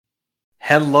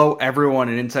Hello, everyone,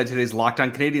 and inside today's Locked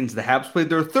On Canadiens, the Habs played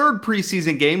their third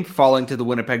preseason game, falling to the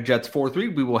Winnipeg Jets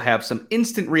 4-3. We will have some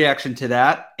instant reaction to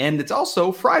that, and it's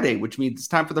also Friday, which means it's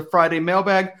time for the Friday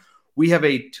mailbag. We have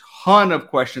a ton of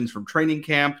questions from training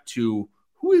camp to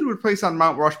who we would place on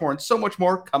Mount Rushmore and so much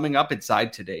more coming up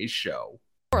inside today's show.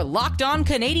 For Locked On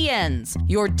Canadiens,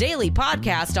 your daily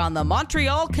podcast on the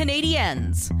Montreal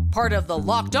Canadiens, part of the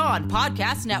Locked On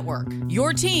Podcast Network,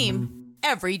 your team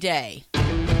every day.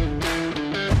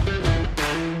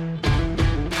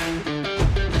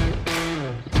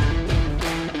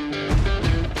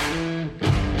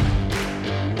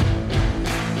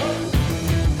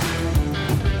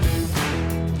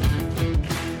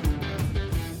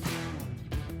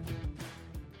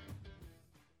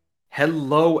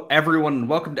 Hello, everyone, and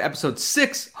welcome to episode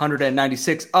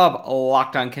 696 of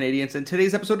Locked On Canadiens. And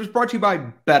today's episode is brought to you by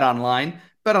BetOnline.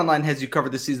 BetOnline has you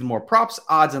covered this season more props,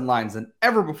 odds, and lines than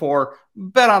ever before.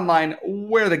 BetOnline,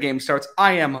 where the game starts.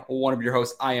 I am one of your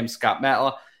hosts. I am Scott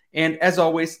Matla. And as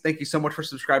always, thank you so much for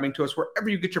subscribing to us wherever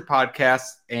you get your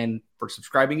podcasts and for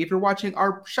subscribing if you're watching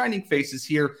our shining faces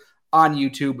here on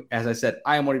YouTube. As I said,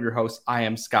 I am one of your hosts. I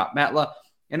am Scott Matla.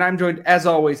 And I'm joined, as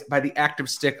always, by the active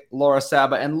stick, Laura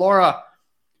Saba. And Laura,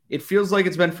 it feels like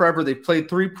it's been forever. They've played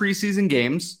 3 preseason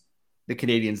games, the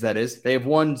Canadiens, that is. They have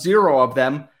won 0 of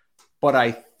them, but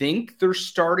I think they're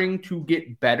starting to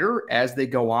get better as they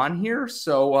go on here.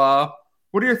 So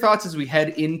what are your thoughts as we head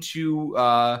into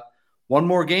one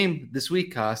more game this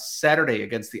week, Saturday,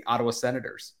 against the Ottawa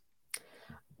Senators?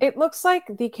 It looks like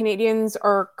the Canadiens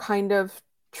are kind of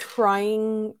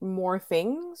trying more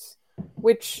things,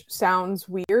 which sounds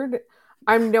weird.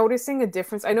 I'm noticing a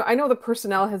difference. I know the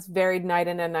personnel has varied night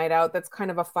in and night out. That's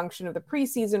kind of a function of the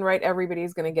preseason, right?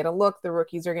 Everybody's going to get a look. The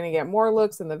rookies are going to get more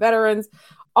looks than the veterans,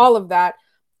 all of that.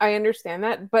 I understand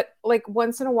that. But like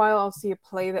once in a while, I'll see a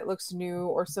play that looks new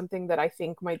or something that I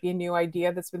think might be a new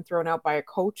idea that's been thrown out by a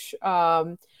coach.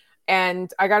 And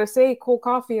I got to say, Cole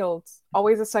Caulfield,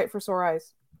 always a sight for sore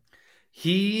eyes.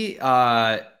 He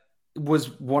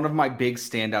was one of my big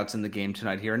standouts in the game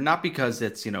tonight here. And not because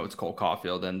it's Cole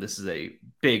Caulfield and this is a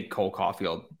big Cole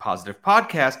Caulfield positive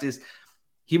podcast, is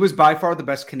he was by far the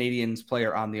best Canadiens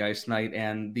player on the ice tonight.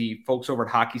 And the folks over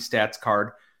at Hockey Stats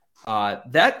Card,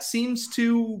 that seems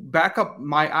to back up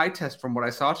my eye test from what I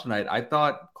saw tonight. I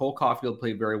thought Cole Caulfield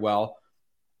played very well.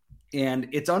 And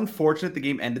it's unfortunate the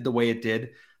game ended the way it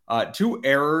did. One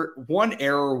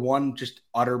just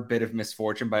utter bit of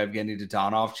misfortune by Evgeny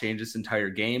Dadonov changed this entire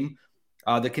game.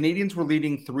 The Canadiens were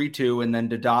leading 3-2, and then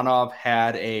Dadonov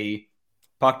had a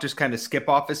puck just kind of skip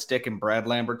off his stick, and Brad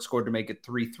Lambert scored to make it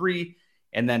 3-3.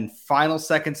 And then final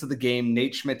seconds of the game,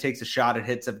 Nate Schmidt takes a shot. It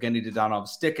hits Evgeny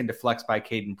Dadonov's stick and deflects by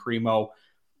Caden Primo.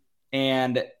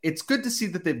 And it's good to see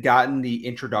that they've gotten the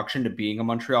introduction to being a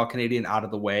Montreal Canadien out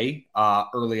of the way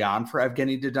early on for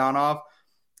Evgeny Dadonov.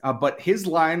 But his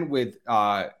line with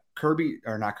Christian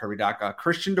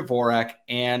Dvorak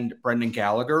and Brendan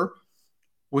Gallagher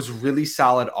was really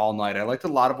solid all night. I liked a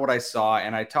lot of what I saw,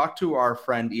 and I talked to our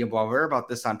friend Ian Boisvert about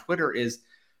this on Twitter, is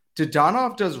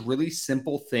Dadonov does really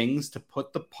simple things to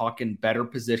put the puck in better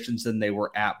positions than they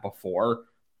were at before.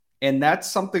 And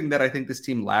that's something that I think this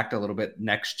team lacked a little bit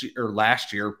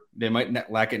last year. They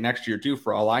might lack it next year too,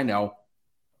 for all I know.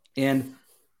 And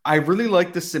I really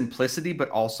like the simplicity, but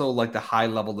also like the high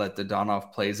level that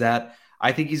Dadonov plays at.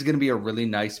 I think he's going to be a really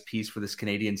nice piece for this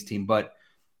Canadiens team. But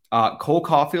Cole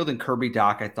Caulfield and Kirby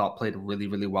Dach, I thought, played really,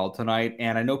 really well tonight.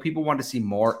 And I know people want to see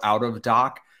more out of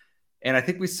Dach. And I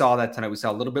think we saw that tonight. We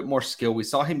saw a little bit more skill. We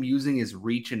saw him using his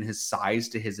reach and his size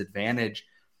to his advantage.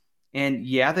 And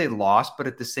yeah, they lost. But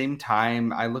at the same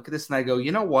time, I look at this and I go,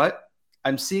 you know what?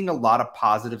 I'm seeing a lot of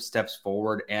positive steps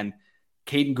forward. And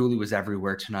Caden Gooley was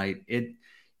everywhere tonight.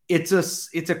 It's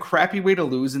a crappy way to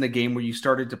lose in a game where you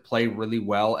started to play really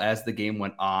well as the game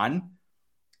went on,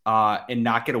 and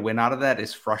not get a win out of that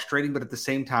is frustrating. But at the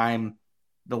same time,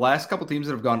 the last couple teams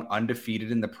that have gone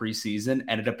undefeated in the preseason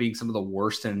ended up being some of the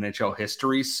worst in NHL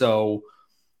history. So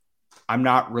I'm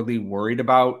not really worried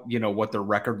about, what their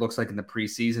record looks like in the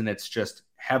preseason. It's just,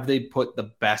 have they put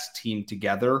the best team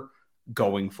together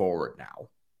going forward now?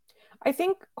 I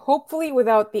think hopefully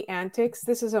without the antics,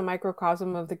 this is a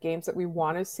microcosm of the games that we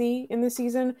want to see in the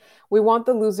season. We want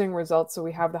the losing results so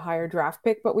we have the higher draft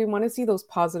pick, but we want to see those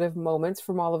positive moments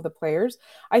from all of the players.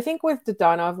 I think with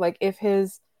Dadonov, like if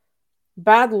his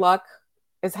bad luck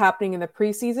is happening in the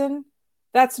preseason,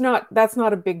 that's not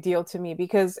a big deal to me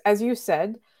because as you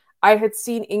said, I had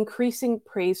seen increasing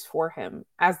praise for him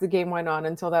as the game went on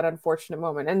until that unfortunate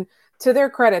moment. And to their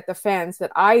credit, the fans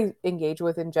that I engage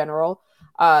with in general,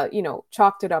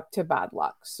 chalked it up to bad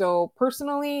luck. So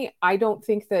personally, I don't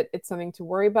think that it's something to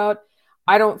worry about.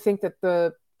 I don't think that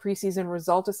the preseason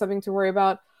result is something to worry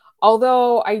about.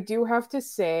 Although I do have to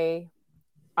say,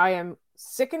 I am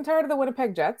sick and tired of the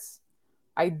Winnipeg Jets.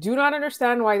 I do not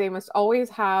understand why they must always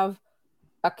have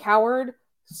a coward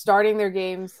starting their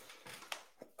games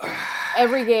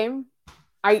every game.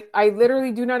 I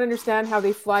literally do not understand how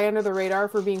they fly under the radar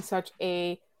for being such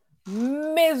a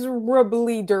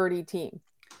miserably dirty team.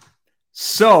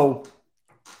 So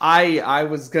I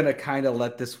was going to kind of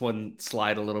let this one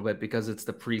slide a little bit because it's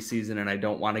the preseason and I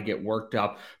don't want to get worked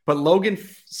up. But Logan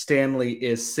Stanley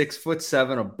is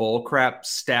 6'7" of bullcrap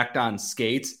stacked on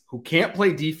skates who can't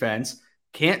play defense,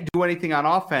 can't do anything on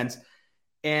offense.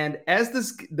 And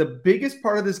the biggest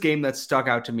part of this game that stuck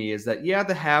out to me is that, yeah,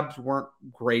 the Habs weren't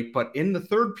great, but in the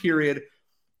third period,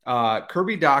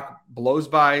 Kirby Dach blows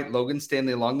by Logan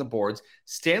Stanley along the boards.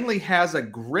 Stanley has a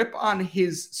grip on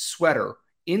his sweater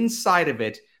inside of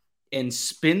it and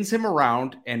spins him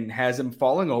around and has him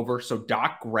falling over. So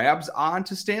Dach grabs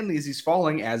onto Stanley as he's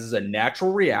falling, as is a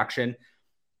natural reaction.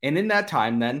 And in that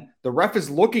time, then the ref is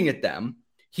looking at them.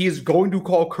 He is going to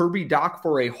call Kirby Dach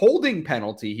for a holding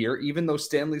penalty here, even though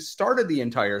Stanley started the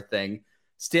entire thing.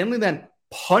 Stanley then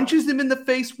punches him in the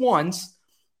face once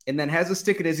and then has a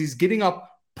stick it as he's getting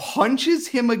up, punches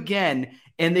him again,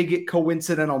 and they get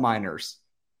coincidental minors.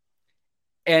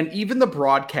 And even the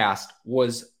broadcast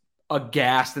was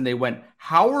aghast, and they went,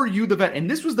 how are you the vet?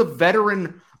 And this was the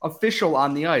veteran official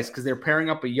on the ice because they're pairing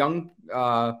up a young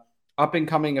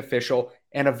up-and-coming official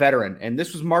and a veteran. And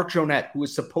this was Mark Jonette, who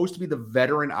was supposed to be the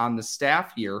veteran on the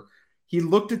staff here. He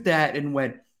looked at that and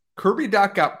went, Kirby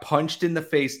Dach got punched in the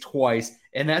face twice,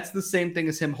 and that's the same thing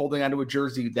as him holding onto a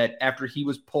jersey that after he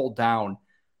was pulled down.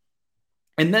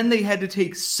 And then they had to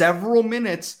take several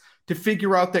minutes to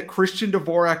figure out that Christian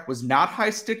Dvorak was not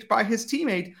high-sticked by his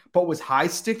teammate, but was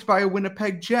high-sticked by a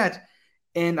Winnipeg Jet.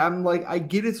 And I'm like, I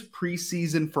get it's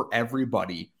preseason for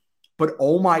everybody, but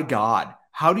oh my God,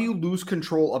 how do you lose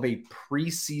control of a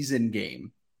preseason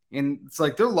game? And it's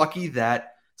like they're lucky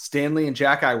that Stanley and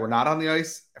Jack-Eye were not on the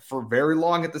ice for very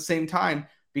long at the same time,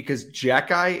 because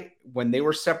Jack-Eye, when they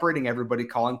were separating everybody,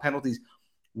 calling penalties,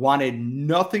 wanted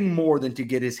nothing more than to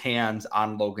get his hands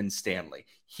on Logan Stanley.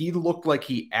 He looked like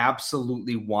he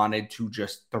absolutely wanted to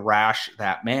just thrash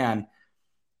that man.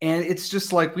 And it's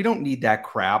just like, we don't need that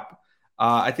crap.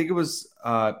 I think it was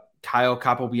Kyle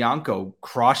Capobianco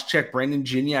cross-checked Brandon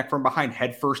Gignac from behind,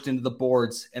 headfirst into the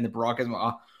boards, and the broadcast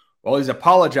went, well, he's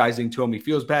apologizing to him. He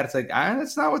feels bad. It's like,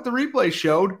 that's not what the replay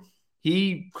showed.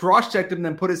 He cross-checked him and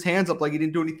then put his hands up like he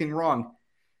didn't do anything wrong.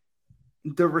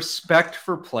 The respect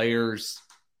for players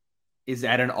is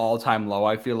at an all-time low.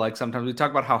 I feel like sometimes we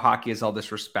talk about how hockey has all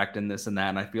this respect and this and that,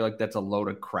 and I feel like that's a load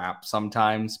of crap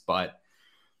sometimes. But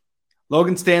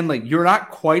Logan Stanley, you're not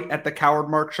quite at the coward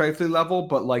Mark Scheifele level,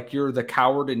 but like you're the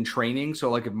coward in training. So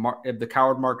like if the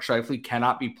coward Mark Scheifele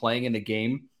cannot be playing in a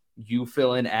game, you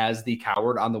fill in as the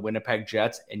coward on the Winnipeg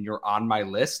Jets, and you're on my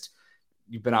list.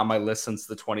 You've been on my list since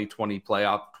the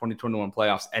 2021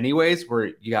 playoffs anyways, where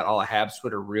you got all of Habs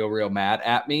Twitter real mad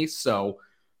at me. So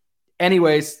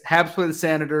anyways, Habs play the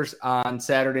Senators on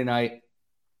Saturday night.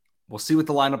 We'll see what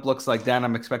the lineup looks like then.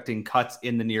 I'm expecting cuts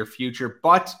in the near future,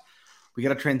 but we got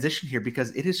to transition here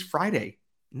because it is Friday,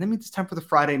 and that means it's time for the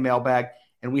Friday mailbag,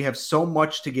 and we have so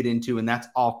much to get into, and that's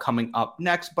all coming up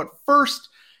next. But first,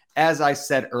 as I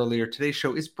said earlier, today's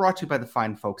show is brought to you by the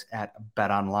fine folks at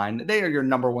BetOnline. They are your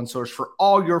number one source for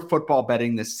all your football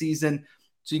betting this season,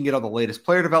 so you can get all the latest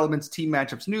player developments, team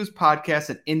matchups, news, podcasts,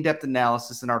 and in-depth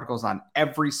analysis and articles on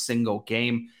every single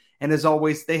game. And as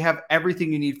always, they have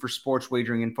everything you need for sports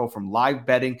wagering info, from live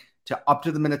betting to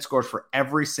up-to-the-minute scores for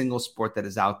every single sport that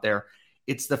is out there.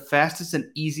 It's the fastest and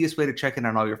easiest way to check in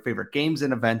on all your favorite games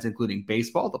and events, including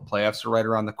baseball. The playoffs are right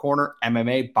around the corner,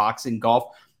 MMA, boxing,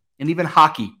 golf, and even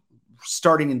hockey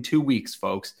starting in 2 weeks,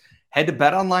 folks. Head to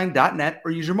betonline.net or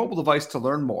use your mobile device to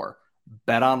learn more.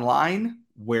 BetOnline,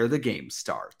 where the game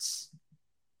starts.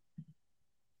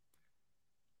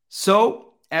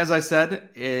 So, as I said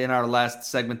in our last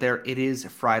segment there, it is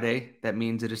Friday. That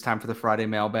means it is time for the Friday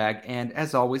mailbag. And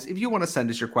as always, if you want to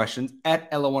send us your questions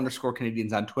at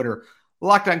LO_Canadians on Twitter,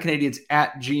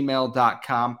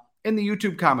 LockedOnCanadians@gmail.com. In the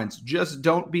YouTube comments, just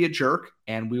don't be a jerk,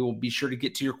 and we will be sure to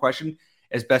get to your question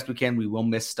as best we can. We will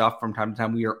miss stuff from time to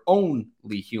time. We are only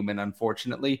human,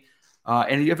 unfortunately.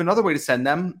 And if you have another way to send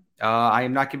them, I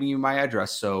am not giving you my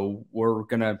address, so we're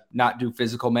going to not do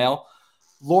physical mail.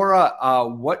 Laura,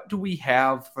 what do we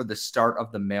have for the start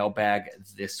of the mailbag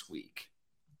this week?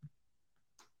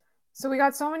 So we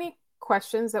got so many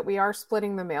questions that we are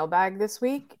splitting the mailbag this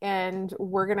week, and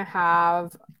we're going to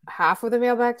have half of the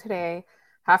mailbag today,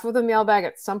 half of the mailbag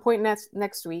at some point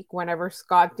next week, whenever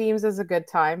Scott deems as a good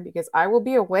time, because I will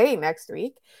be away next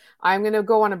week. I'm going to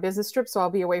go on a business trip, so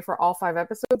I'll be away for all 5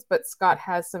 episodes, but Scott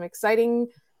has some exciting,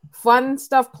 fun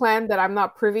stuff planned that I'm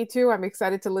not privy to. I'm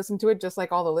excited to listen to it, just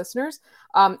like all the listeners.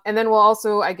 And then we'll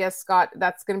also, I guess, Scott,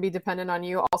 that's going to be dependent on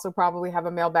you, also probably have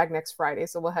a mailbag next Friday.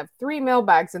 So we'll have 3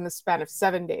 mailbags in the span of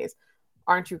 7 days.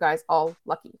 Aren't you guys all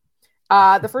lucky?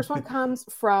 The first one comes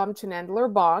from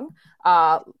Chenandler Bong,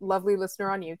 lovely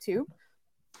listener on YouTube.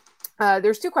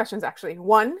 There's 2 questions, actually.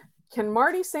 1, can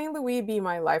Marty St. Louis be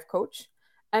my life coach?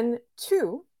 And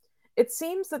 2, it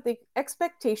seems that the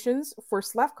expectations for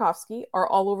Slavkovsky are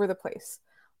all over the place.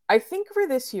 I think for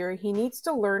this year, he needs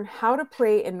to learn how to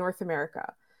play in North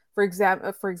America. For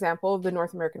example, the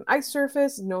North American ice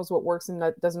surface, knows what works and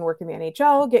doesn't work in the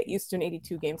NHL, get used to an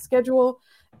 82-game schedule.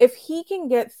 If he can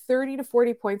get 30 to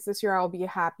 40 points this year, I'll be a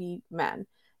happy man.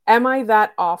 Am I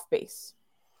that off base?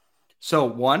 So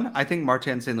 1, I think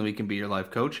Martin St. Louis can be your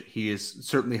life coach. He is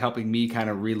certainly helping me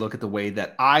kind of relook at the way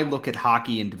that I look at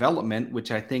hockey and development, which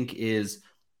I think is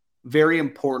very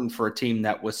important for a team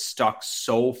that was stuck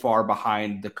so far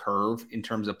behind the curve in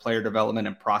terms of player development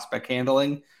and prospect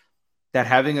handling, that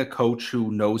having a coach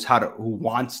who knows who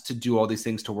wants to do all these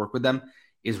things to work with them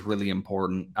is really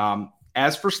important.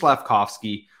 As for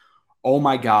Slavkovsky, oh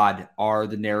my God, are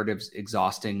the narratives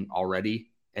exhausting already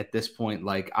at this point?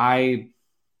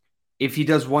 If he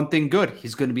does one thing good,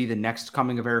 he's going to be the next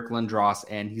coming of Eric Lindros,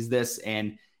 and he's this.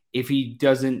 And if he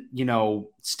doesn't,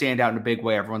 stand out in a big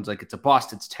way, everyone's like, it's a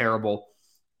bust, it's terrible.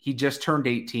 He just turned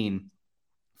 18.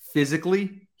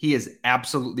 Physically, he is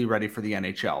absolutely ready for the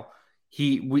NHL.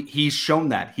 He's shown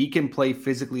that he can play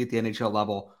physically at the NHL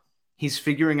level. He's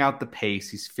figuring out the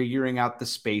pace. He's figuring out the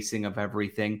spacing of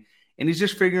everything. And he's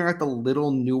just figuring out the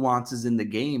little nuances in the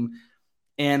game.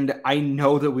 And I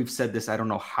know that we've said this, I don't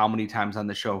know how many times on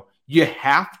the show, you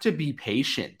have to be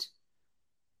patient.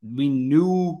 We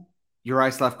knew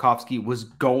Juraj Slavkovsky was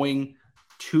going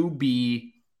to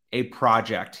be a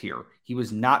project here. He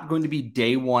was not going to be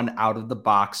day one out of the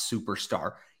box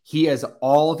superstar. He has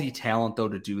all the talent, though,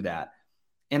 to do that.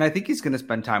 And I think he's going to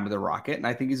spend time with the Rocket, and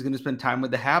I think he's going to spend time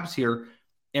with the Habs here.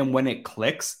 And when it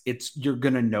clicks, you're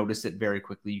going to notice it very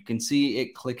quickly. You can see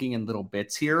it clicking in little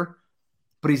bits here,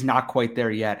 but he's not quite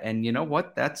there yet. And you know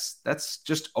what? That's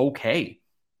just okay.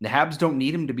 The Habs don't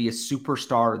need him to be a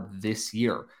superstar this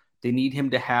year. They need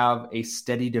him to have a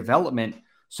steady development.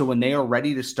 So when they are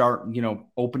ready to start,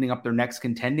 opening up their next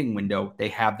contending window, they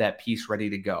have that piece ready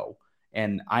to go.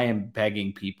 And I am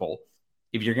begging people,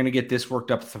 if you're going to get this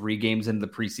worked up 3 games into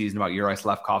the preseason about Juraj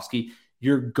Slavkovsky,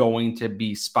 you're going to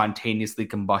be spontaneously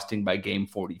combusting by game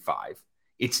 45.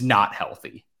 It's not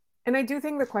healthy. And I do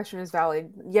think the question is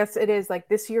valid. Yes, it is. Like,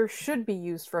 this year should be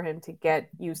used for him to get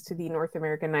used to the North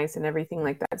American ice and everything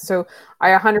like that. So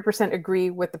I 100% agree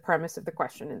with the premise of the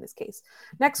question in this case.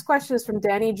 Next question is from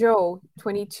Danny Joe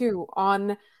 22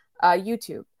 on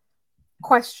YouTube.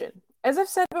 Question: as I've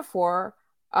said before,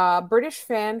 British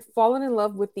fan, fallen in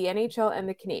love with the NHL and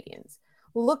the Canadiens.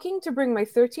 Looking to bring my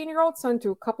 13-year-old son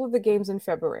to a couple of the games in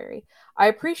February. I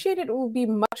appreciate it will be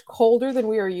much colder than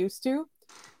we are used to,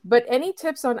 but any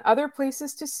tips on other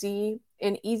places to see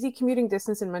in easy commuting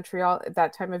distance in Montreal at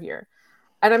that time of year?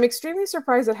 And I'm extremely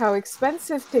surprised at how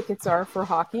expensive tickets are for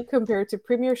hockey compared to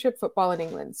Premiership football in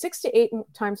England. 6 to 8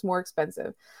 times more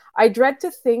expensive. I dread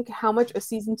to think how much a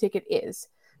season ticket is.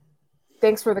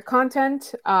 Thanks for the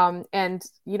content. And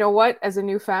you know what? As a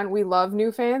new fan, we love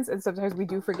new fans. And sometimes we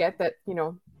do forget that,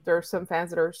 there are some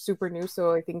fans that are super new.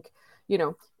 So I think,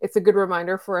 it's a good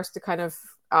reminder for us to kind of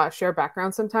share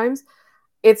background sometimes.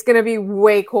 It's going to be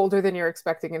way colder than you're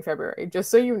expecting in February. Just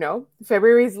so you know,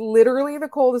 February is literally the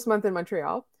coldest month in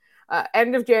Montreal.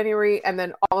 End of January and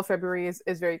then all of February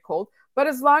is very cold. But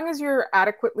as long as you're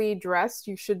adequately dressed,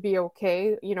 you should be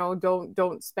okay. Don't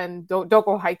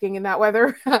go hiking in that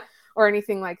weather or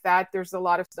anything like that. There's a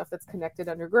lot of stuff that's connected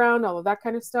underground, all of that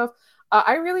kind of stuff.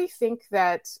 I really think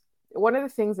that one of the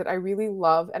things that I really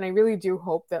love, and I really do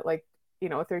hope that a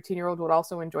 13-year-old would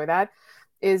also enjoy that,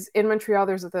 is in Montreal,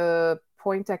 there's the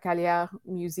Pointe-à-Calière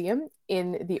Museum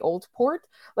in the Old Port.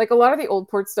 Like, a lot of the Old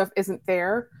Port stuff isn't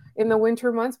there in the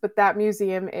winter months, but that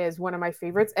museum is one of my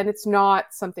favorites. And it's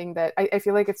not something that I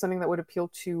feel like it's something that would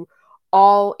appeal to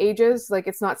all ages. Like,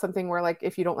 it's not something where, like,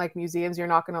 if you don't like museums, you're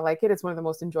not going to like it. It's one of the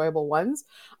most enjoyable ones.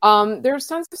 There's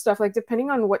tons of stuff, like,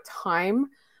 depending on what time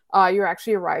you're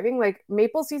actually arriving. Like,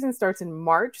 maple season starts in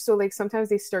March. So, like, sometimes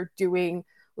they start doing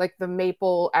like the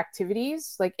maple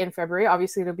activities like in February.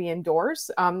 Obviously it'll be indoors,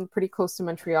 pretty close to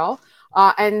Montreal.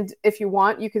 And if you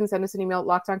want, you can send us an email at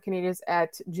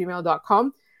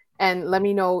lockedoncanadians@gmail.com and let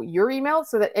me know your email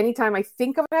so that anytime I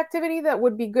think of an activity that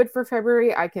would be good for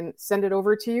February, I can send it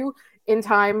over to you in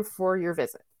time for your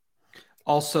visit.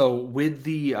 Also, with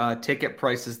the ticket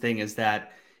prices thing, is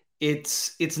that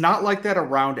it's not like that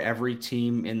around every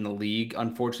team in the league.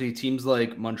 Unfortunately, teams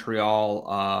like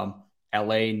Montreal,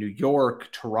 LA, New York,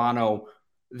 Toronto,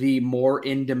 the more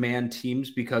in-demand teams,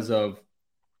 because of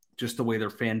just the way their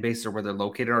fan base or where they're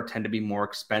located are, tend to be more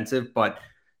expensive. But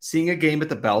seeing a game at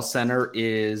the Bell Center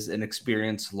is an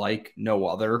experience like no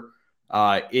other.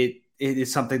 It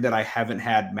is something that I haven't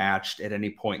had matched at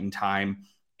any point in time.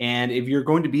 And if you're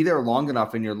going to be there long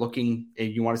enough and you're looking and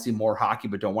you want to see more hockey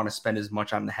but don't want to spend as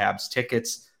much on the Habs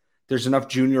tickets, there's enough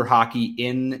junior hockey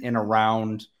in and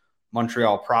around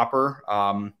Montreal proper.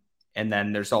 And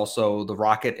then there's also the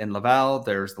Rocket in Laval.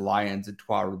 There's the Lions in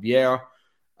Trois-Rivières.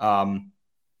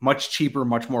 Much cheaper,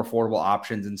 much more affordable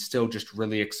options, and still just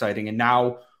really exciting. And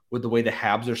now with the way the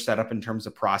Habs are set up in terms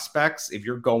of prospects, if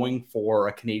you're going for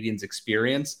a Canadiens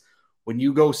experience, when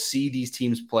you go see these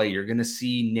teams play, you're going to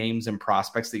see names and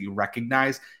prospects that you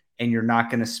recognize, and you're not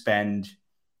going to spend,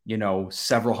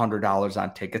 several $100s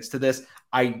on tickets to this.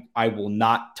 I will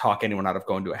not talk anyone out of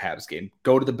going to a Habs game.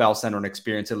 Go to the Bell Center and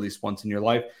experience it at least once in your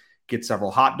life. Get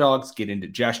several hot dogs, get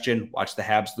indigestion, watch the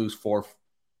Habs lose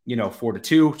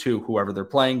 4-2 to whoever they're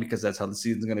playing, because that's how the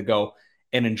season's going to go,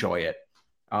 and enjoy it.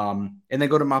 And then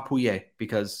go to Mapuye,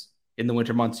 because in the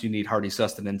winter months, you need hearty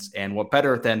sustenance, and what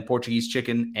better than Portuguese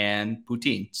chicken and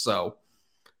poutine? So,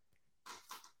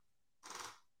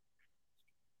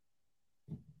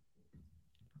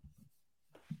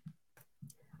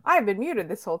 I've been muted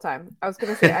this whole time. I was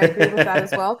going to say I agree with that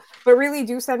as well, but really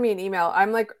do send me an email.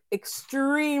 I'm like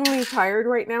extremely tired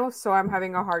right now, so I'm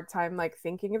having a hard time like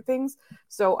thinking of things.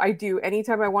 So I do,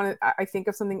 anytime I think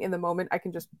of something in the moment, I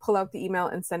can just pull out the email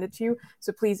and send it to you.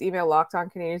 So please email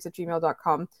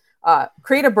lockedoncanadiens@gmail.com.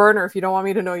 Create a burner if you don't want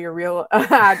me to know your real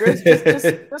address,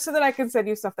 just so that I can send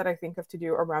you stuff that I think of to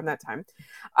do around that time.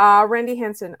 Randy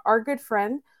Hansen, our good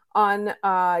friend on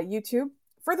YouTube,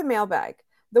 for the mailbag.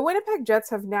 The Winnipeg Jets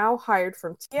have now hired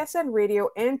from TSN Radio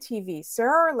and TV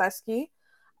Sarah Orlesky,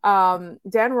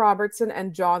 Dan Robertson,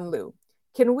 and John Liu.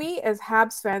 Can we, as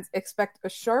Habs fans, expect a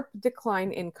sharp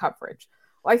decline in coverage?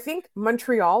 Well, I think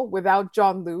Montreal, without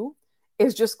John Liu,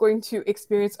 is just going to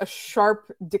experience a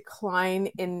sharp decline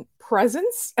in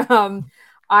presence. When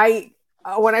I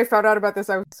found out about this,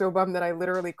 I was so bummed that I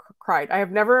literally cried. I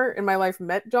have never in my life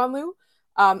met John Liu.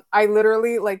 I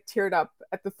literally teared up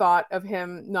at the thought of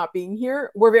him not being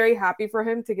here. We're very happy for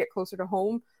him to get closer to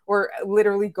home, or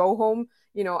literally go home.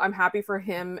 I'm happy for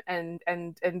him, and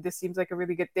this seems like a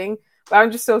really good thing. But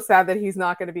I'm just so sad that he's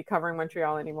not going to be covering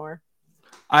Montreal anymore.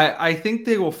 I think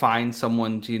they will find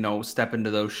someone to, step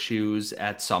into those shoes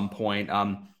at some point.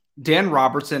 Dan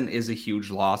Robertson is a huge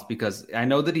loss, because I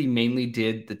know that he mainly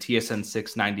did the TSN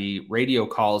 690 radio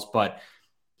calls, but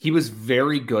he was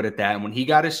very good at that. And when he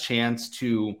got his chance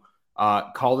to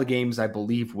call the games, I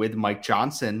believe, with Mike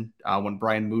Johnson, when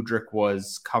Brian Mudryk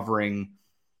was covering,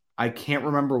 I can't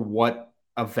remember what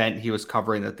event he was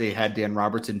covering that they had Dan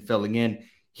Robertson filling in.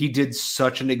 He did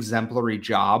such an exemplary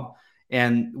job.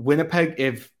 And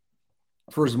Winnipeg,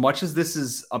 for as much as this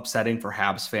is upsetting for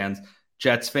Habs fans,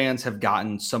 Jets fans have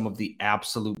gotten some of the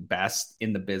absolute best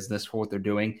in the business for what they're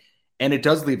doing. And it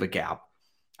does leave a gap.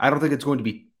 I don't think it's going to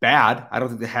be bad. I don't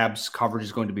think the Habs coverage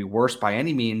is going to be worse by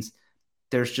any means.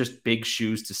 There's just big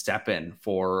shoes to step in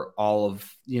for all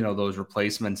of, those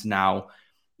replacements now.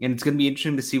 And it's going to be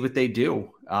interesting to see what they do.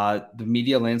 The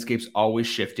media landscape's always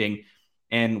shifting,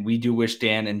 and we do wish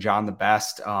Dan and John the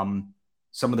best,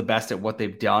 some of the best at what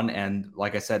they've done. And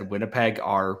like I said, Winnipeg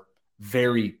are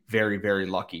very, very, very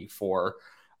lucky for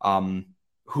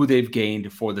who they've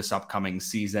gained for this upcoming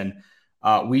season.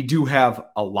 We do have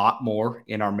a lot more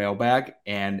in our mailbag,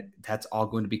 and that's all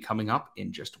going to be coming up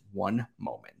in just one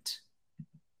moment.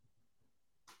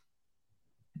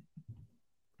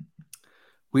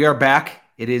 We are back.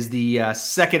 It is the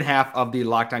second half of the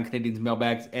Locked On Canadiens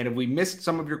mailbags, and if we missed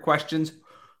some of your questions,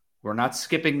 we're not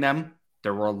skipping them.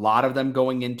 There were a lot of them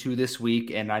going into this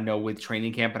week, and I know with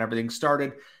training camp and everything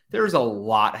started, there's a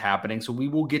lot happening. So we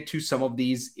will get to some of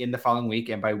these in the following week,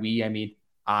 and by we, I mean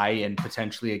I and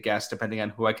potentially a guest, depending on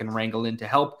who I can wrangle in to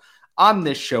help on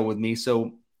this show with me.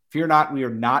 So fear not, we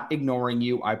are not ignoring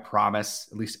you, I promise.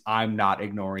 At least I'm not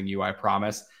ignoring you, I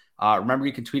promise. Remember,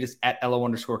 you can tweet us at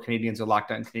LO_Canadiens or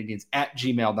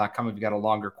LockedOnCanadiens@gmail.com if you got a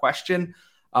longer question.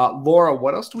 Laura,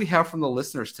 what else do we have from the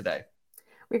listeners today?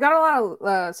 We got a lot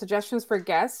of suggestions for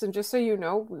guests, and just so you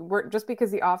know, just because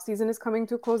the off season is coming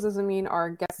to a close doesn't mean our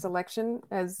guest selection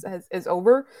is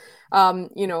over.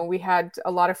 We had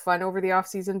a lot of fun over the off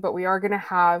season, but we are going to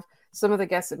have some of the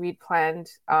guests that we'd planned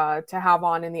to have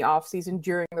on in the off season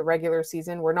during the regular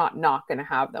season, we're not going to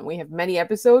have them. We have many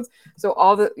episodes, so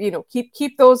all the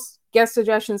keep those guest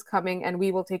suggestions coming, and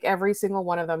we will take every single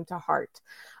one of them to heart.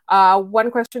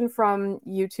 One question from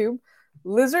YouTube.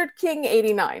 Lizard King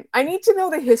 89. I need to know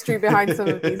the history behind some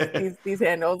of these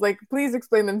handles. Like, please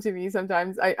explain them to me.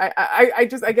 Sometimes I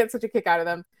get such a kick out of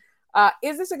them.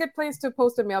 Is this a good place to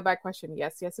post a mailbag question?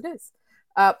 Yes, it is.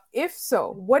 If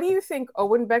so, what do you think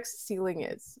Owen Beck's ceiling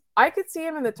is? I could see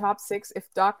him in the top 6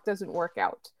 if Doc doesn't work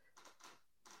out.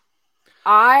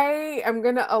 I am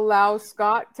going to allow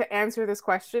Scott to answer this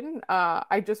question.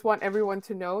 I just want everyone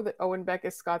to know that Owen Beck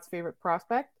is Scott's favorite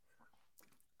prospect.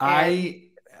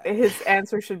 His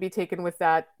answer should be taken with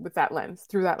that lens,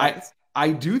 through that lens.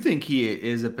 I do think he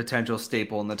is a potential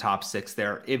staple in the top 6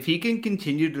 there. If he can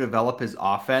continue to develop his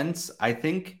offense, I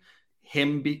think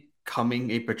him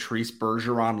becoming a Patrice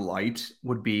Bergeron light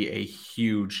would be a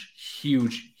huge,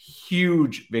 huge,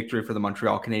 huge victory for the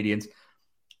Montreal Canadiens.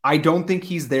 I don't think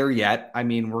he's there yet. I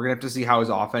mean, we're going to have to see how his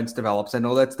offense develops. I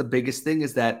know that's the biggest thing,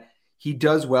 is that he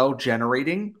does well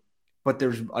generating, but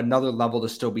there's another level to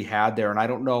still be had there. And I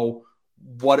don't know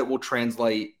what it will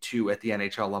translate to at the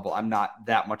NHL level. I'm not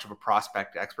that much of a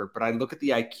prospect expert, but I look at the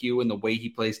IQ and the way he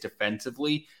plays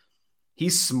defensively.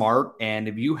 He's smart. And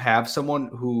if you have someone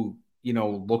who,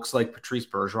 looks like Patrice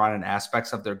Bergeron in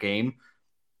aspects of their game,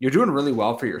 you're doing really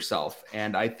well for yourself.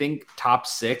 And I think top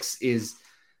 6 is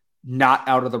not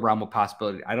out of the realm of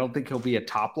possibility. I don't think he'll be a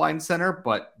top line center,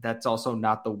 but that's also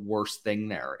not the worst thing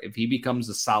there. If he becomes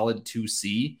a solid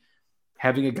 2C,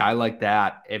 having a guy like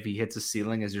that, if he hits a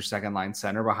ceiling as your second line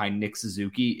center behind Nick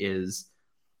Suzuki,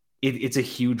 it's a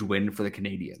huge win for the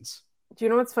Canadiens. Do you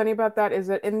know what's funny about that is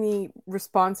that in the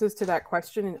responses to that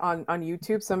question on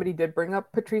YouTube, somebody did bring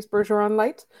up Patrice Bergeron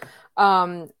light.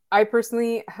 I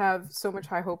personally have so much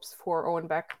high hopes for Owen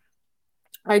Beck.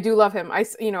 I do love him.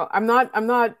 I'm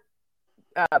not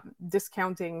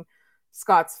discounting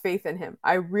Scott's faith in him.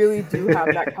 I really do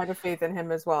have that kind of faith in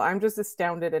him as well. I'm just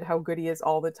astounded at how good he is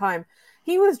all the time.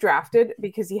 He was drafted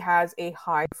because he has a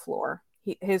high floor.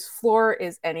 His floor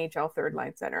is NHL third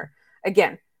line center.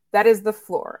 Again, that is the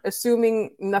floor,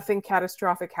 assuming nothing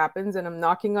catastrophic happens. And I'm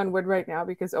knocking on wood right now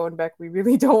because Owen Beck, we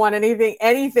really don't want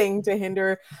anything to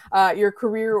hinder your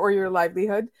career or your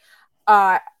livelihood.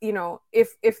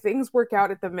 If things work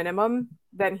out at the minimum,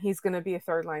 then he's going to be a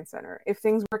third line center. If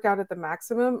things work out at the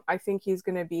maximum, I think he's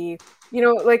going to be,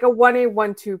 like a 1A,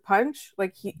 1-2 punch,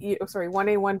 1A,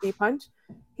 1B punch.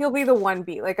 He'll be the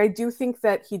 1B. Like, I do think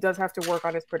that he does have to work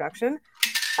on his production.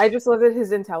 I just love that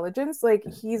his intelligence, like,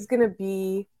 he's going to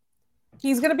be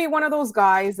one of those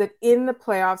guys that in the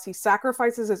playoffs, he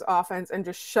sacrifices his offense and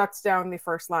just shuts down the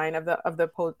first line of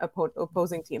the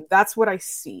opposing team. That's what I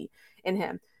see in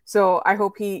him. So I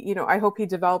hope he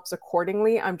develops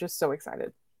accordingly. I'm just so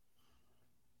excited.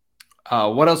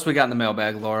 What else we got in the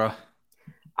mailbag, Laura?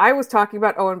 I was talking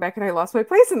about Owen Beck and I lost my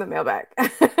place in the mailbag.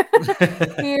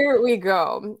 Here we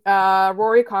go.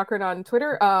 Rory Cochran on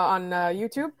Twitter, on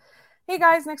YouTube. Hey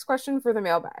guys, next question for the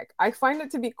mailbag. I find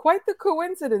it to be quite the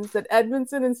coincidence that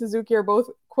Edmundson and Suzuki are both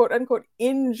quote unquote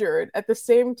injured at the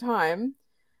same time.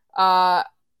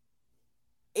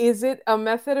 Is it a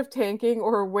method of tanking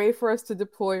or a way for us to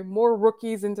deploy more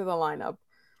rookies into the lineup?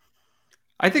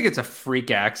 I think it's a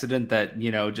freak accident that,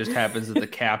 just happens that the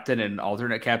captain and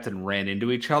alternate captain ran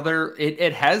into each other.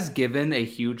 It has given a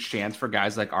huge chance for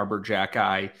guys like Arbor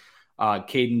Xhekaj,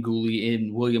 Caden Gooley,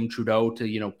 and William Trudeau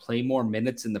to, play more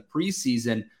minutes in the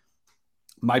preseason.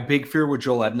 My big fear with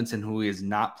Joel Edmundson, who has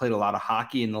not played a lot of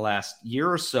hockey in the last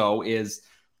year or so, is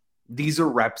these are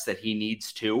reps that he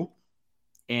needs too.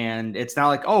 And it's not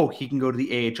like, oh, he can go to the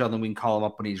AHL and then we can call him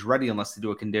up when he's ready unless they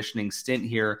do a conditioning stint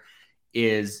here.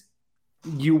 Is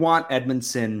you want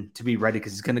Edmundson to be ready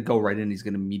because he's going to go right in. He's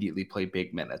going to immediately play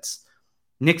big minutes.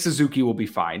 Nick Suzuki will be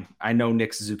fine. I know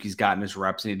Nick Suzuki's gotten his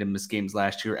reps and he didn't miss games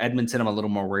last year. Edmundson, I'm a little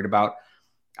more worried about.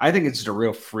 I think it's just a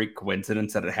real freak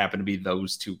coincidence that it happened to be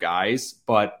those two guys.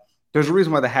 But there's a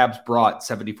reason why the Habs brought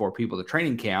 74 people to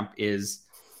training camp is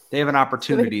they have an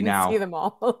opportunity so now. See them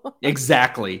all.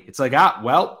 Exactly. It's like,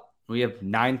 we have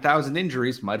 9,000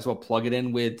 injuries. Might as well plug it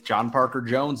in with John Parker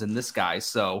Jones and this guy.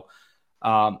 So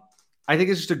I think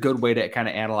it's just a good way to kind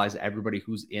of analyze everybody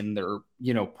who's in their,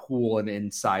 pool and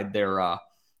inside their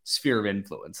sphere of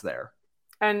influence there.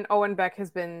 And Owen Beck has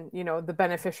been, the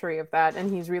beneficiary of that. And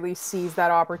he's really seized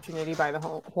that opportunity by the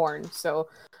horn. So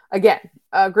again,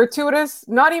 gratuitous,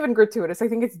 not even gratuitous. I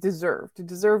think it's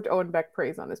deserved Owen Beck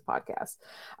praise on this podcast.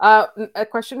 A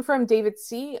question from David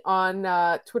C on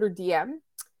Twitter DM.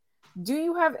 Do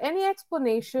you have any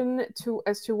explanation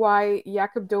as to why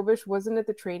Jakub Dobeš wasn't at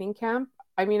the training camp?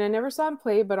 I mean, I never saw him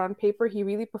play, but on paper, he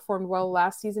really performed well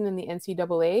last season in the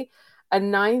NCAA. A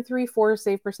 9.34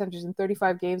 save percentage in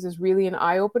 35 games is really an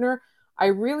eye-opener. I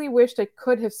really wished I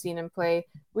could have seen him play.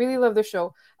 Really love the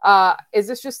show. Is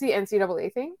this just the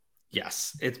NCAA thing?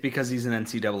 Yes, it's because he's an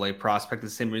NCAA prospect. The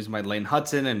same reason why Lane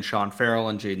Hudson and Sean Farrell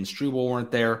and Jaden Struble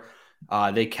weren't there.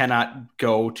 They cannot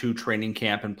go to training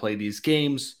camp and play these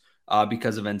games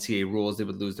because of NCAA rules. They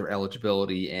would lose their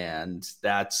eligibility, and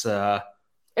that's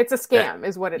it's a scam,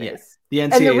 is what it is. The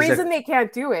NCAA, and the reason they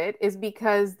can't do it is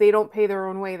because they don't pay their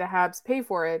own way. The Habs pay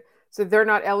for it, so they're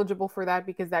not eligible for that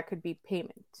because that could be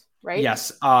payment, right?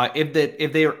 Yes.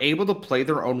 If they are able to play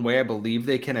their own way, I believe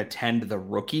they can attend the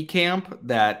rookie camp,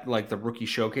 that like the rookie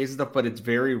showcase stuff. But it's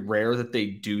very rare that they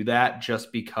do that,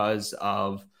 just because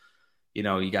of, you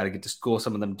got to get to school.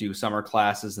 Some of them do summer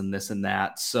classes and this and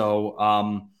that.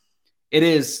 So it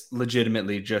is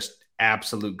legitimately just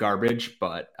absolute garbage,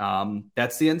 but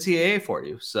that's the NCAA for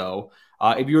you. So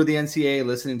if you're the NCAA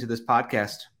listening to this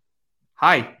podcast,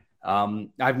 hi.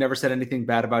 I've never said anything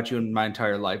bad about you in my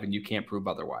entire life, and you can't prove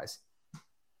otherwise.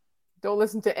 Don't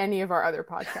listen to any of our other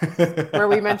podcasts where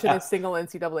we mention a single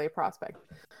NCAA prospect.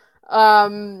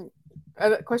 A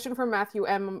question from Matthew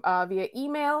M. Via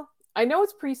email. I know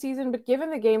it's preseason, but given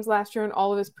the games last year and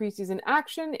all of his preseason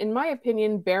action, in my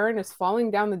opinion, Barron is falling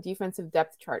down the defensive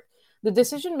depth chart. The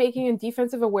decision-making and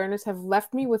defensive awareness have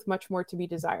left me with much more to be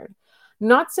desired.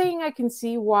 Not saying I can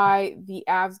see why the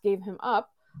Avs gave him up,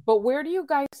 but where do you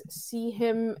guys see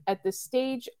him at this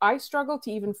stage? I struggle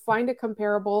to even find a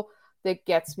comparable that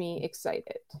gets me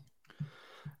excited.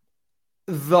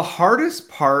 The hardest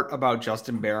part about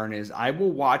Justin Barron is I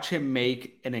will watch him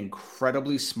make an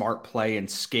incredibly smart play and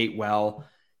skate well,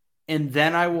 and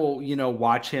then I will,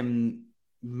 watch him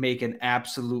make an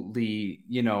absolutely,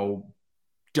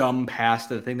 dumb pass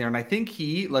to the thing there. And I think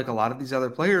he, like a lot of these other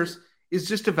players, is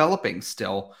just developing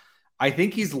still. I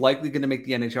think he's likely going to make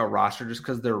the NHL roster just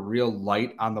because they're real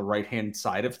light on the right-hand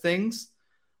side of things.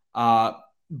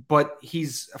 But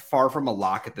he's far from a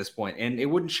lock at this point. And it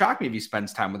wouldn't shock me if he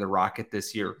spends time with a Rocket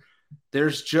this year.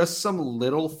 There's just some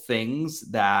little things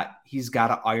that he's got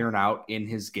to iron out in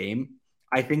his game.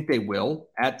 I think they will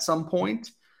at some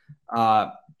point.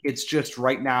 It's just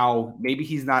right now, maybe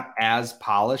he's not as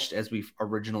polished as we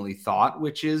originally thought,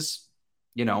 which is,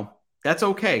 that's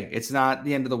okay. It's not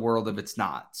the end of the world if it's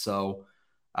not. So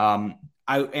I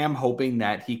am hoping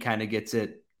that he kind of gets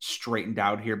it straightened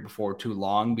out here before too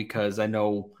long, because I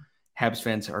know Habs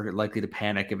fans are likely to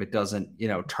panic if it doesn't,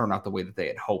 turn out the way that they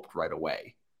had hoped right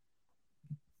away.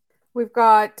 We've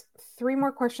got 3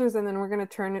 more questions, and then we're going to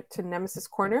turn it to Nemesis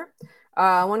Corner.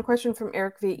 One question from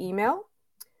Eric via email.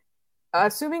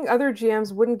 Assuming other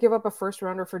GMs wouldn't give up a first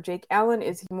rounder for Jake Allen,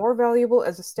 is he more valuable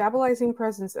as a stabilizing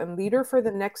presence and leader for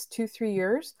the next 2-3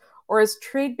 years, or as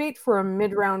trade bait for a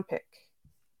mid-round pick?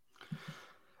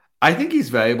 I think he's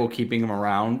valuable keeping him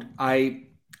around. I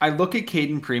look at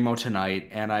Caden Primo tonight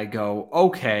and I go,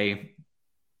 okay,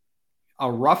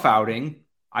 a rough outing.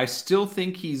 I still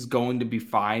think he's going to be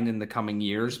fine in the coming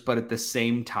years, but at the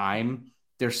same time,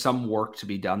 there's some work to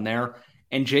be done there.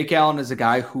 And Jake Allen is a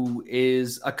guy who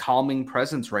is a calming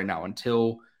presence right now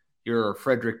until your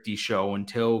Frederick Deschaux,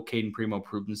 until Caden Primo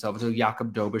proved himself, until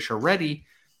Jakob Dobish are ready.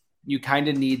 You kind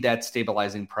of need that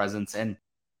stabilizing presence. And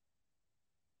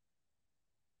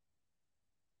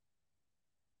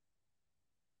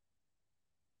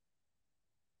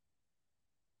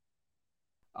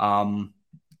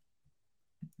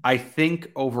I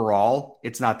think overall,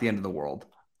 it's not the end of the world.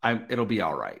 It'll be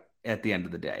all right at the end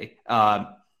of the day.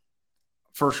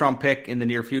 First round pick in the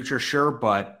near future, sure,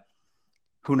 but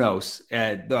who knows?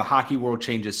 The hockey world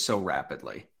changes so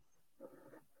rapidly.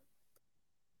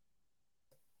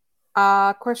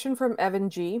 Question from Evan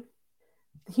G.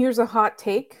 Here's a hot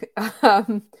take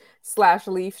 /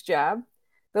 Leafs jab.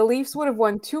 The Leafs would have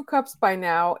won 2 cups by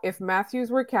now if Matthews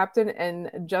were captain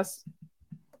and just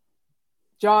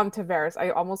John Tavares.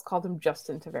 I almost called him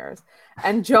Justin Tavares.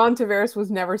 And John Tavares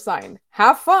was never signed.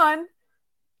 Have fun.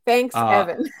 Thanks,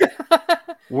 Evan.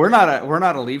 We're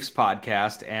not a Leafs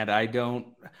podcast, and I don't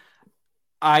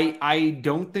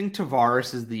think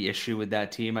Tavares is the issue with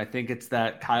that team. I think it's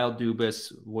that Kyle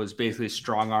Dubas was basically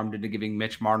strong-armed into giving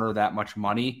Mitch Marner that much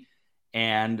money,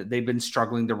 and they've been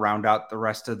struggling to round out the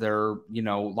rest of their,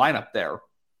 lineup there.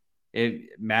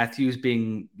 Matthews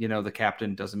being, the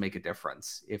captain doesn't make a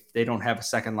difference. If they don't have a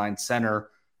second-line center,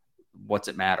 what's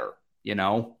it matter,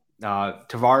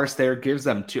 Tavares there gives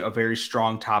them to a very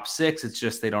strong top 6. It's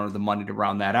just they don't have the money to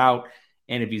round that out.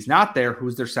 And if he's not there,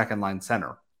 who's their second line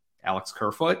center? Alex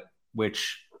Kerfoot,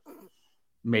 which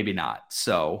maybe not.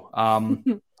 So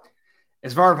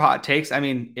As far as hot takes, I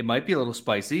mean, it might be a little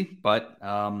spicy, but It's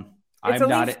I'm a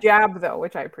not. Leafs jab though,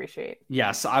 which I appreciate.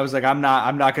 Yes, I was like, I'm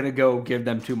not going to go give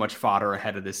them too much fodder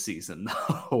ahead of this season,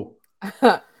 though.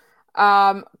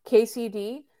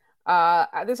 KCD.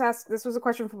 This was a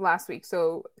question from last week.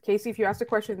 So Casey, if you asked a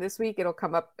question this week, it'll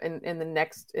come up in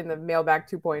the mailbag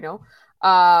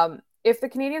 2.0. If the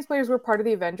Canadiens players were part of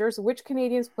the Avengers, which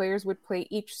Canadiens players would play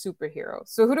each superhero?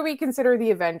 So who do we consider the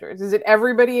Avengers? Is it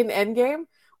everybody in Endgame,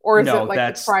 or is it like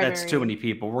that's the primary? that's too many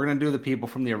people. We're gonna do the people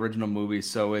from the original movies.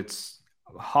 So it's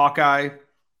Hawkeye,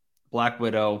 Black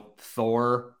Widow,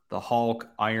 Thor, the Hulk,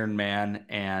 Iron Man,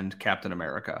 and Captain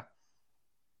America.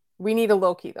 We need a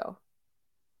Loki though,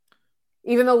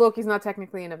 even though Loki's not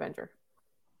technically an Avenger.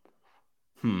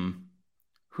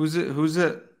 Who's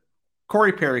it?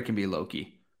 Corey Perry can be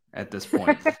Loki at this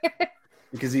point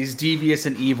because he's devious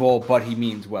and evil, but he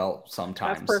means well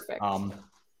sometimes. That's perfect.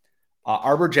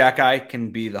 Arbor Jacki can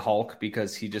be the Hulk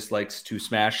because he just likes to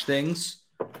smash things.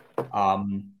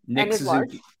 Nick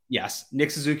Suzuki, yes,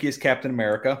 Nick Suzuki is Captain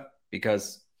America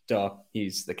because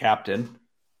he's the captain.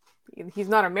 He's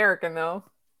not American though.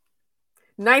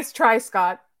 Nice try,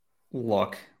 Scott.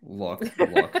 Look.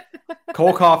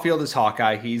 Cole Caulfield is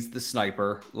Hawkeye. He's the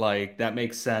sniper. Like, that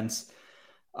makes sense.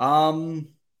 Who's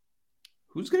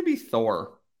going to be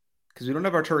Thor? Because we don't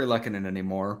have Arturi Lehkonen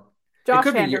anymore. Josh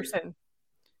Anderson.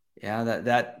 Yeah,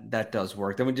 that does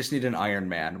work. Then we just need an Iron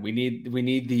Man. We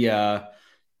need the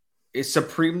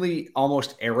supremely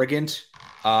almost arrogant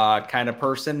kind of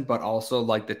person, but also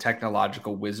like the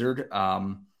technological wizard.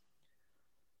 I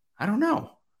don't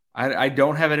know. I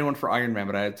don't have anyone for Iron Man,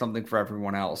 but I had something for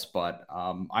everyone else. But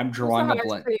I'm drawing a blank.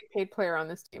 Who's the highest paid player on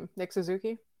this team? Nick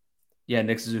Suzuki? Yeah,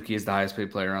 Nick Suzuki is the highest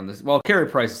paid player on this. Well, Carey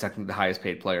Price is technically the highest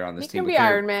paid player on this team. He can be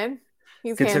Iron Man.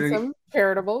 He's handsome,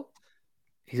 charitable.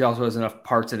 He also has enough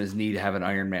parts in his knee to have an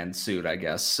Iron Man suit, I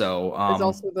guess. So there's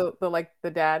also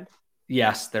the dad.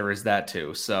 Yes, there is that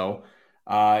too. So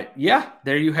there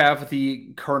you have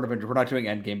the current Avengers. We're not doing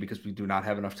Endgame because we do not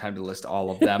have enough time to list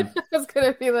all of them. I was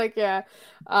gonna be like, yeah.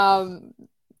 All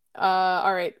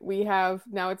right.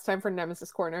 Now it's time for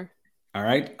Nemesis Corner. All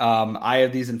right. I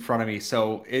have these in front of me.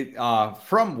 So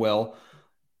from Will,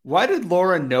 why did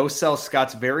Laura no sell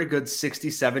Scott's very good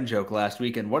 67 joke last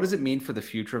week? And what does it mean for the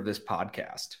future of this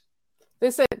podcast?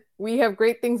 Listen, we have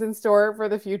great things in store for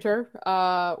the future.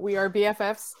 We are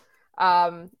BFFs.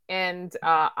 And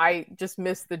I just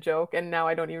missed the joke, and now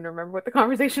I don't even remember what the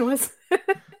conversation was.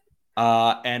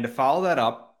 And to follow that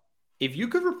up, if you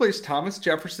could replace Thomas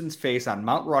Jefferson's face on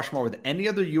Mount Rushmore with any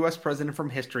other U.S. president from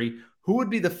history, who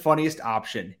would be the funniest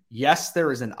option? Yes,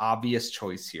 there is an obvious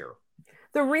choice here.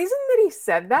 The reason that he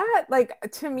said that, like,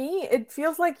 to me, it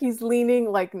feels like he's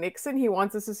leaning like Nixon. He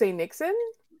wants us to say Nixon.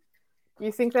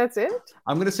 You think that's it?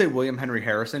 I'm going to say William Henry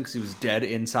Harrison because he was dead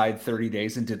inside 30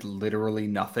 days and did literally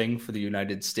nothing for the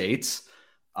United States.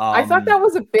 I thought that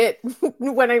was a bit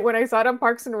when I saw it on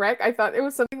Parks and Rec. I thought it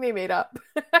was something they made up.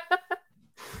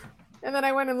 And then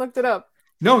I went and looked it up.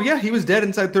 No, yeah, he was dead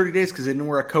inside 30 days because he didn't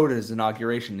wear a coat at his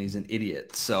inauguration. He's an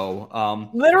idiot. So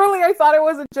literally, I thought it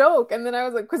was a joke, and then I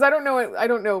was like, because I don't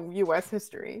know U.S.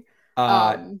 history.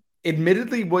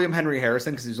 Admittedly, William Henry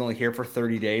Harrison because he was only here for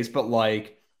 30 days, but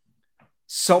like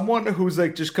someone who's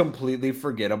like just completely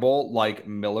forgettable, like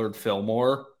Millard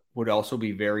Fillmore, would also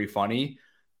be very funny.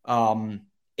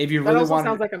 If you really want,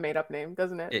 sounds like a made up name,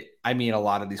 doesn't it? I mean, a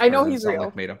lot of these I know he's real.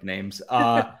 like made up names.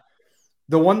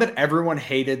 The one that everyone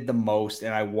hated the most,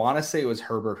 and I want to say it was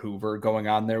Herbert Hoover going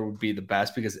on there, would be the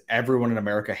best because everyone in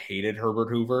America hated Herbert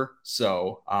Hoover.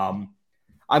 So I'm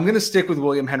going to stick with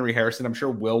William Henry Harrison. I'm sure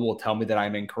Will tell me that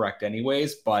I'm incorrect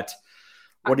anyways, but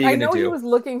what are you going to do? I know he was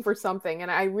looking for something,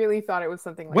 and I really thought it was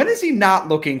something like When is he not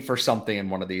looking for something in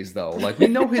one of these, though? Like, we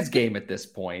know his game at this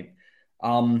point.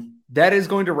 That is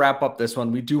going to wrap up this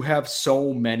one. We do have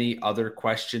so many other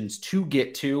questions to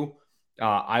get to.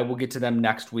 I will get to them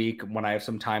next week when I have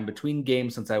some time between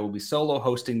games, since I will be solo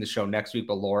hosting the show next week,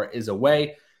 but Laura is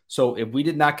away. So if we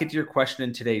did not get to your question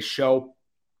in today's show,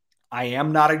 I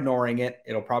am not ignoring it.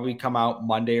 It'll probably come out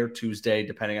Monday or Tuesday,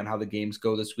 depending on how the games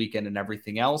go this weekend and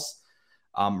everything else.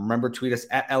 Remember, tweet us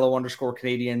at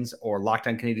LO_Canadians or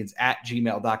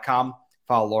LockedOnCanadians@gmail.com.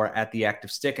 Follow Laura at The Active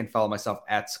Stick and follow myself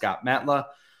at Scott Matla.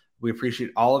 We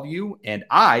appreciate all of you, and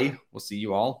I will see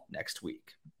you all next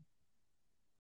week.